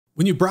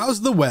When you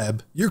browse the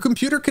web, your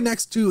computer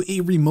connects to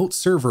a remote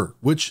server,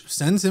 which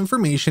sends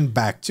information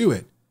back to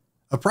it.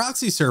 A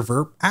proxy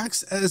server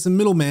acts as a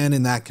middleman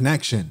in that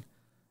connection.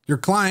 Your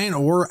client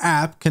or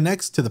app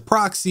connects to the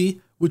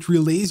proxy, which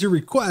relays your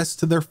request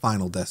to their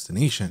final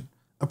destination.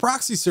 A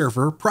proxy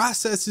server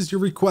processes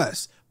your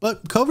request,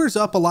 but covers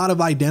up a lot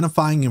of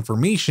identifying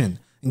information,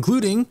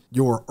 including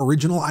your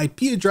original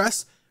IP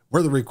address,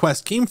 where the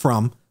request came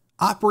from,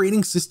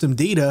 operating system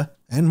data,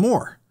 and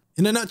more.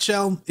 In a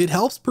nutshell, it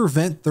helps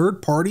prevent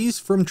third parties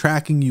from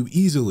tracking you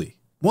easily.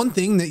 One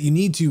thing that you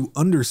need to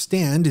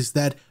understand is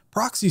that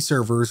proxy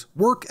servers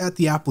work at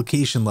the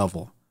application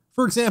level.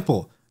 For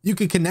example, you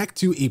could connect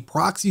to a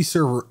proxy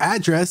server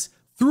address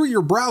through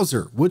your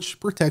browser, which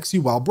protects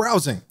you while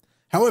browsing.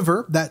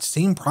 However, that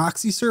same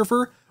proxy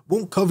server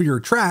won't cover your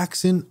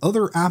tracks in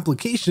other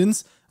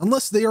applications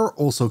unless they are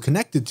also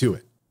connected to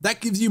it.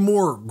 That gives you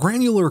more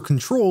granular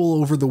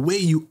control over the way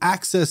you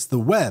access the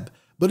web,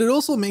 but it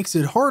also makes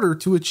it harder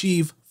to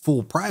achieve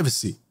full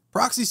privacy.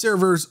 Proxy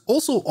servers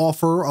also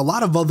offer a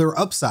lot of other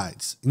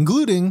upsides,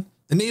 including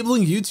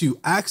enabling you to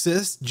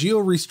access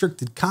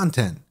geo-restricted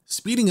content,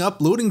 speeding up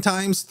loading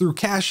times through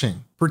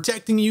caching,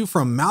 protecting you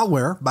from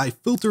malware by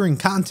filtering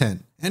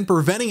content, and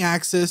preventing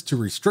access to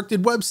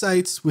restricted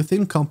websites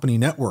within company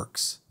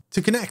networks.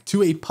 To connect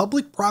to a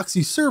public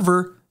proxy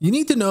server, you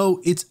need to know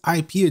its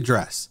IP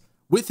address.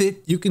 With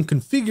it, you can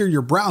configure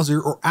your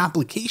browser or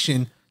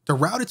application to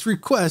route its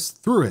requests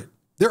through it.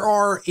 There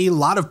are a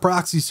lot of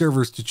proxy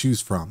servers to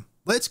choose from.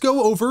 Let's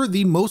go over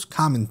the most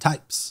common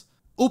types.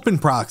 Open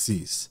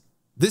proxies.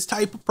 This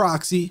type of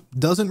proxy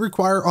doesn't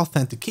require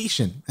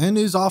authentication and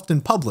is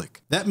often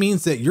public. That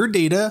means that your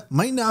data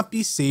might not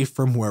be safe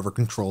from whoever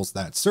controls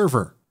that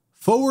server.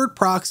 Forward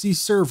proxy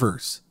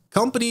servers.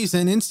 Companies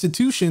and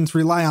institutions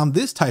rely on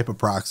this type of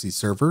proxy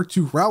server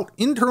to route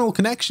internal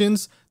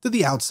connections to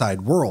the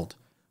outside world.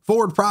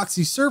 Forward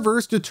proxy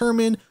servers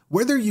determine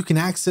whether you can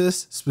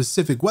access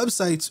specific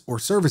websites or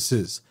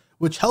services,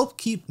 which help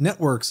keep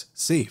networks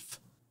safe.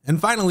 And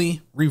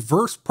finally,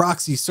 reverse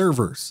proxy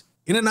servers.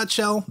 In a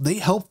nutshell, they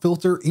help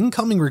filter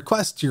incoming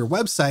requests to your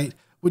website,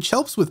 which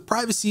helps with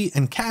privacy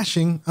and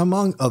caching,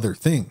 among other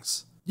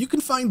things. You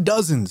can find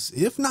dozens,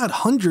 if not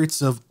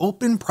hundreds, of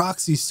open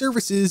proxy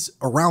services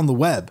around the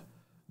web.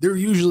 They're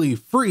usually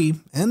free,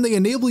 and they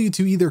enable you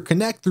to either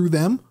connect through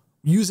them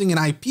using an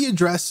IP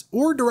address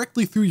or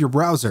directly through your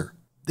browser.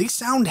 They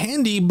sound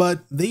handy, but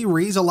they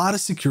raise a lot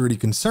of security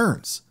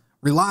concerns.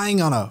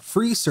 Relying on a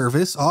free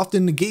service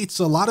often negates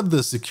a lot of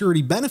the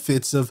security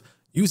benefits of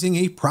using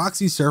a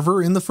proxy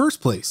server in the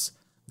first place.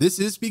 This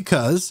is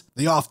because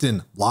they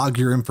often log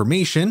your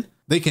information,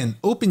 they can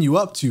open you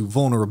up to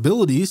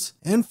vulnerabilities,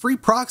 and free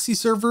proxy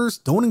servers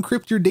don't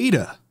encrypt your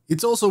data.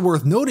 It's also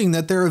worth noting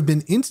that there have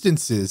been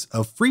instances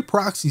of free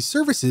proxy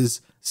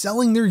services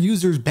selling their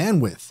users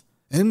bandwidth.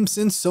 And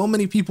since so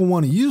many people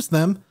want to use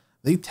them,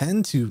 they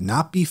tend to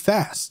not be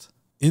fast.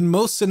 In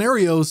most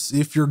scenarios,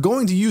 if you're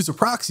going to use a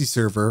proxy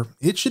server,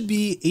 it should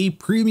be a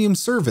premium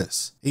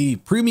service. A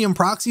premium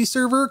proxy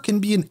server can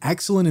be an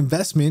excellent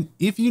investment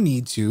if you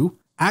need to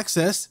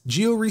access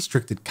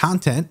geo-restricted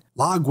content,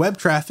 log web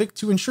traffic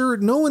to ensure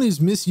no one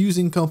is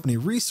misusing company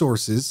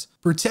resources,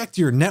 protect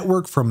your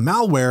network from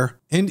malware,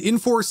 and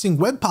enforcing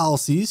web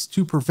policies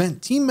to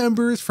prevent team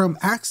members from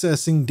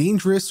accessing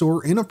dangerous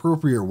or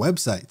inappropriate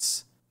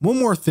websites. One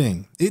more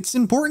thing, it's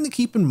important to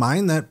keep in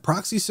mind that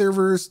proxy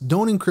servers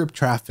don't encrypt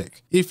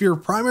traffic. If your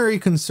primary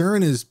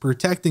concern is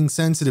protecting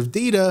sensitive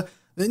data,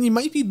 then you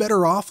might be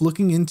better off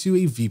looking into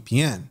a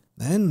VPN.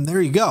 And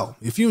there you go.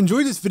 If you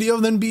enjoyed this video,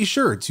 then be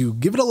sure to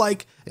give it a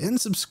like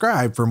and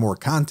subscribe for more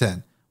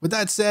content. With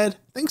that said,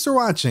 thanks for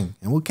watching,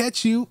 and we'll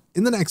catch you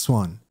in the next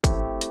one.